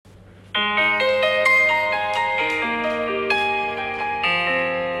Hi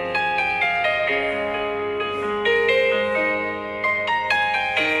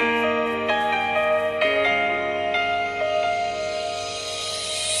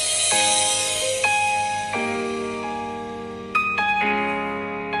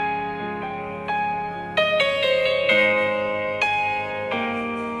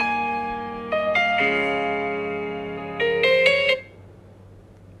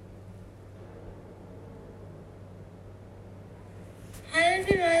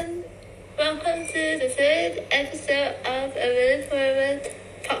everyone, welcome to the third episode of a Really Forward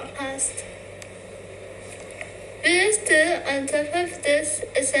podcast. We are still on top of this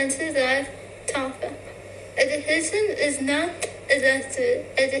essential life topic. Education is not elective.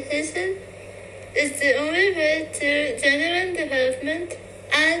 Education is the only way to genuine development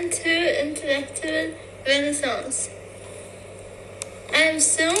and to intellectual renaissance. I am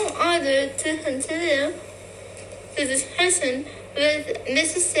so honored to continue the discussion with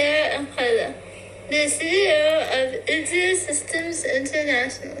Mrs. El-Kalla, the CEO of Egypt Systems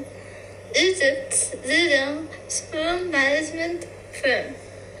International, Egypt's leading school management firm.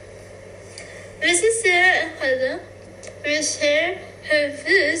 Mrs. El-Kalla will share her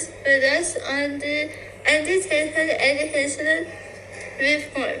views with us on the undertaken educational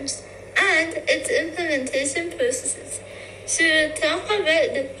reforms and its implementation processes. She will talk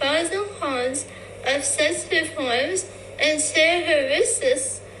about the pros and cons of such reforms and share her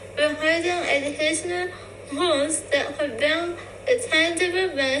wishes regarding educational goals that could bring tangible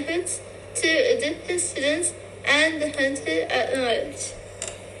benefits to Egyptian students and the country at large.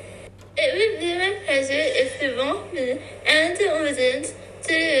 It would be my pleasure if you walk me and the audience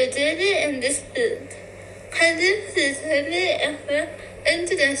through your journey in this field. Can you please give me a quick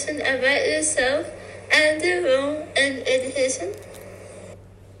introduction about yourself and your role in education?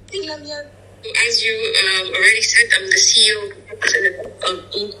 As you already said, I'm the CEO of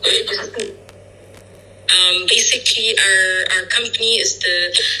Egypt. Basically, our company was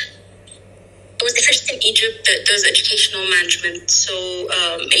the first in Egypt that does educational management. So,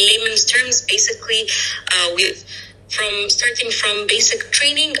 in layman's terms, basically, starting from basic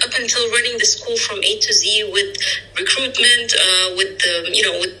training up until running the school from A to Z with recruitment, with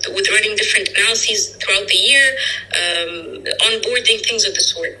running different analyses throughout the year, onboarding, things of the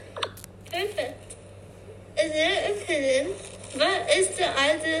sort. Perfect. In your opinion, what is the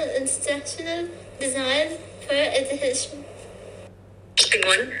ideal instructional design for education? Interesting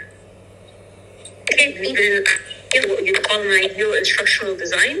one. What you call an ideal instructional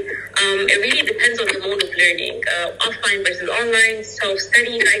design. It really depends on the mode of learning, offline versus online,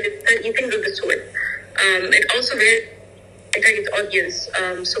 self-study, guided study, things of the sort. It also varies by target audience.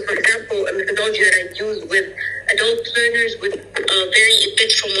 So, for example, a methodology that I use with adult learners would vary a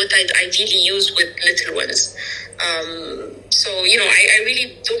bit from what I'd ideally use with little ones. I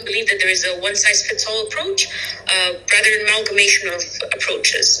really don't believe that there is a one-size-fits-all approach, rather an amalgamation of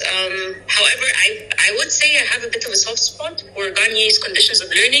approaches. However, I would say I have a bit of a soft spot for Gagne's conditions of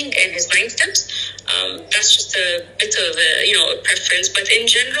learning and his 9 steps. That's just a bit of a preference. But in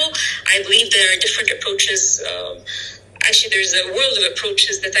general, I believe there are different approaches. Actually, there's a world of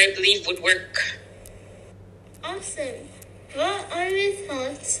approaches that I believe would work. Awesome. What are your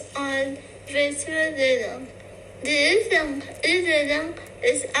thoughts on virtual learning? Do you think e-learning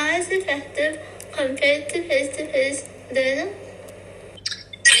is as effective compared to face-to-face learning?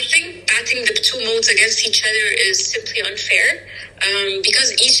 I think batting the two modes against each other is simply unfair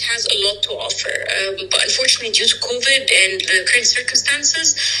because each has a lot to offer. But unfortunately, due to COVID and the current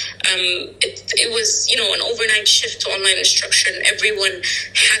circumstances, it was, an overnight shift to online instruction. Everyone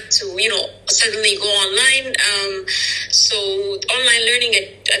had to, suddenly go online. So online learning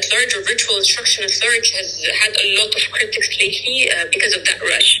at large or virtual instruction at large has had a lot of critics lately because of that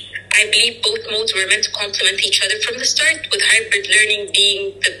rush. I believe both modes were meant to complement each other from the start, with hybrid learning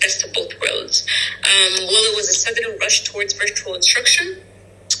being the best of both worlds. While it was a sudden rush towards virtual instruction,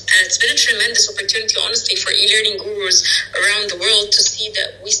 it's been a tremendous opportunity, honestly, for e-learning gurus around the world to see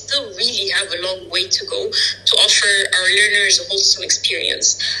that we still really have a long way to go to offer our learners a wholesome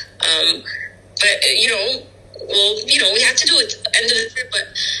experience. We had to do it. End of the year, but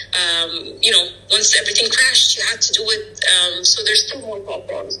once everything crashed, you had to do it. So there's still more to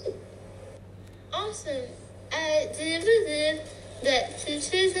offer, honestly. Awesome. Do you believe that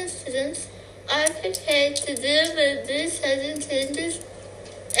teachers and students are prepared to deal with these sudden changes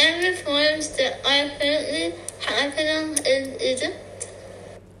and reforms that are currently happening in Egypt?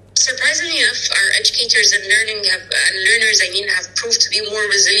 Surprisingly enough, our educators and learners, have proved to be more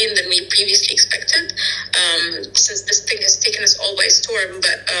resilient than we previously expected. Since this thing has taken us all by storm,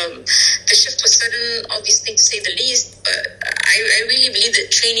 but the shift was sudden, obviously, to say the least. But I really believe that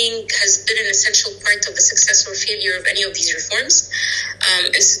training has been an essential part of the success or failure of any of these reforms.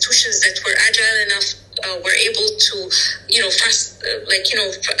 Institutions that were agile enough were able to,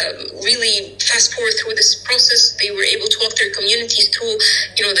 really fast forward through this process. They were able to walk their communities through,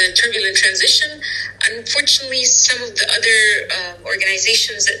 the turbulent transition. Unfortunately, some of the other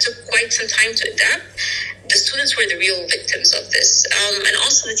organizations that took quite some time to adapt, the students were the real victims of this. And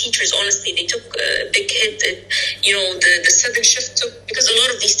also the teachers, honestly, they took a big hit. The sudden shift took, because a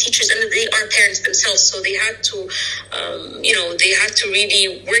lot of these teachers, and they are parents themselves, so they had to,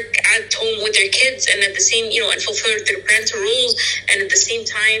 really work at home with their kids and at the same, and fulfill their parental roles, and at the same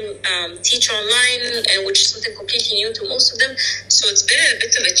time teach online, which is something completely new to most of them. So it's been a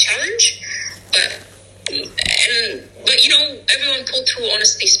bit of a challenge, but everyone pulled through,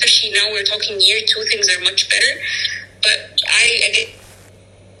 honestly, especially now we're talking year 2, things are much better. But it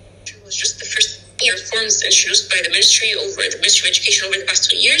was just the first reforms introduced by the Ministry of Education over the past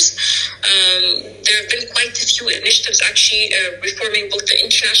 2 years. There have been quite a few initiatives actually reforming both the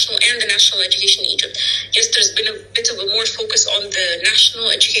international and the national education in Egypt. Yes, there's been a bit of a more focus on the national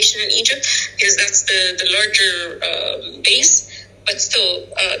education in Egypt because that's the larger base. But still,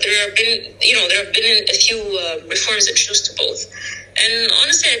 there have been a few reforms introduced to both. And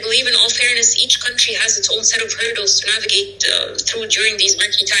honestly, I believe in all fairness, each country has its own set of hurdles to navigate through during these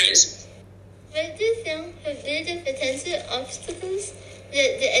murky times. What do you think have been the potential obstacles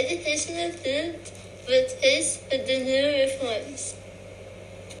that the educational field will face with the new reforms?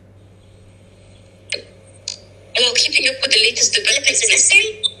 Well, keeping up with the latest developments is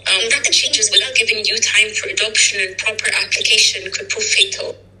necessary. Rapid changes without giving due time for adoption and proper application could prove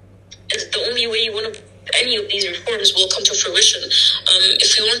fatal. It's the only way any of these reforms will come to fruition.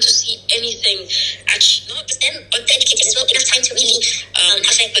 If we want to see anything, actually, not just them, but the educators as well, enough time to really,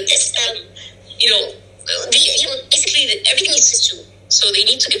 with this. Basically, everything is to. So they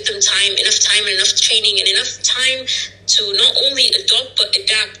need to give them time, enough training, and enough time to not only adopt, but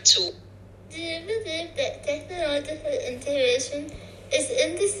adapt to. Do you believe that technological integration is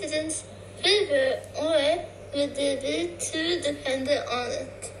in the students' favor, or would they be too dependent on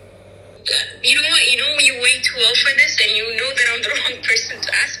it? You know what? You know me way too well for this, and you know that I'm the wrong person to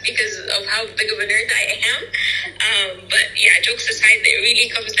ask because of how big of a nerd I am. But yeah, jokes aside, it really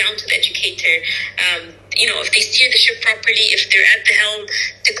comes down to the educator. If they steer the ship properly, if they're at the helm,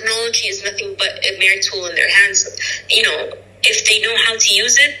 technology is nothing but a mere tool in their hands. If they know how to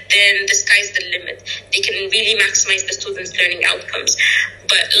use it, then the sky's the limit. They can really maximize the students' learning outcomes.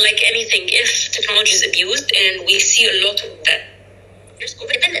 But like anything, if technology is abused, and we see a lot of that, there's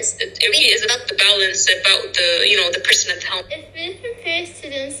overdependence. It really is about the balance, about the person at the helm. If we compare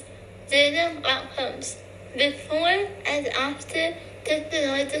students' learning outcomes before and after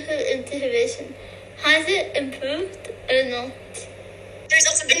technological integration, has it improved or not? The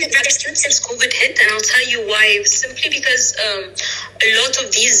results have been rather skewed since COVID hit, and I'll tell you why. Simply because a lot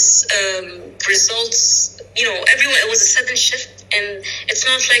of these results, it was a sudden shift, and it's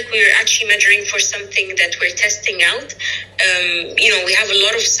not like we're actually measuring for something that we're testing out. We have a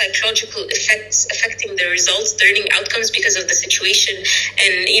lot of psychological effects affecting the results, the learning outcomes because of the situation,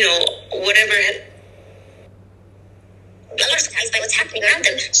 and whatever. A lot of surprised by what's happening around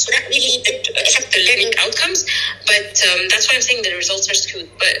them, so that really did affect the learning outcomes. But that's why I'm saying the results are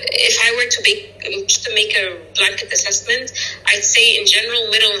skewed. But if I were to make a blanket assessment, I'd say in general,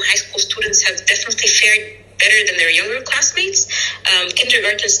 middle and high school students have definitely fared better than their younger classmates.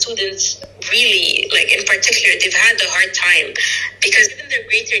 Kindergarten students really, in particular, they've had a hard time because given their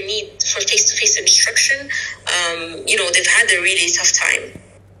greater need for face-to-face instruction, they've had a really tough time.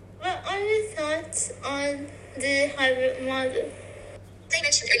 What are your thoughts on the hybrid model? As I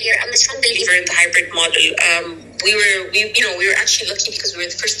mentioned earlier, I'm a strong believer in the hybrid model. We were actually lucky because we were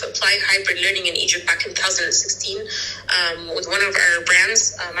the first to apply hybrid learning in Egypt back in 2016 with one of our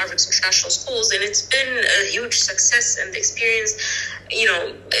brands, Mavericks International Schools, and it's been a huge success. And the experience,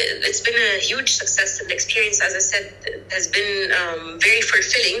 it's been a huge success, and the experience, as I said, has been very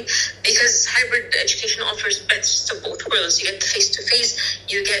fulfilling because hybrid education offers best of both worlds. You get the face-to-face,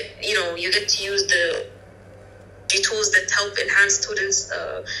 you get to use the tools that help enhance students'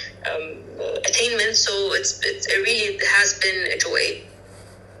 attainment. So it really has been a joy.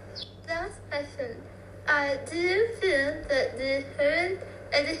 Last question. Do you feel that the current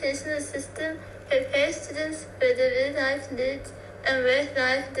educational system prepares students for the real-life needs and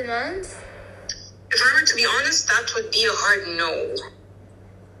work-life demands? If I were to be honest, that would be a hard no.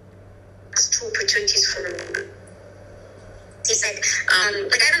 two opportunities for. He said,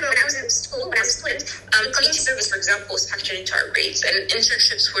 like I remember when I was in school, when I was a student, community service, for example, was factored into our grades, and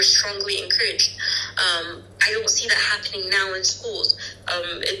internships were strongly encouraged. I don't see that happening now in schools.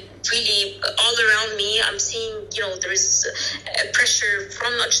 It really, all around me, I'm seeing, there's pressure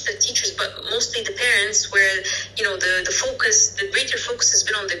from not just the teachers, but mostly the parents, where, the greater focus has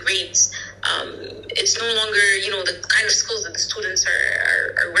been on the grades. It's no longer, the kind of skills that the students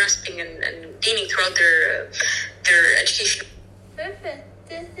are grasping and gaining throughout their education. Perfect.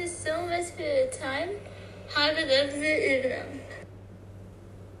 Thank you so much for your time. Have a lovely evening.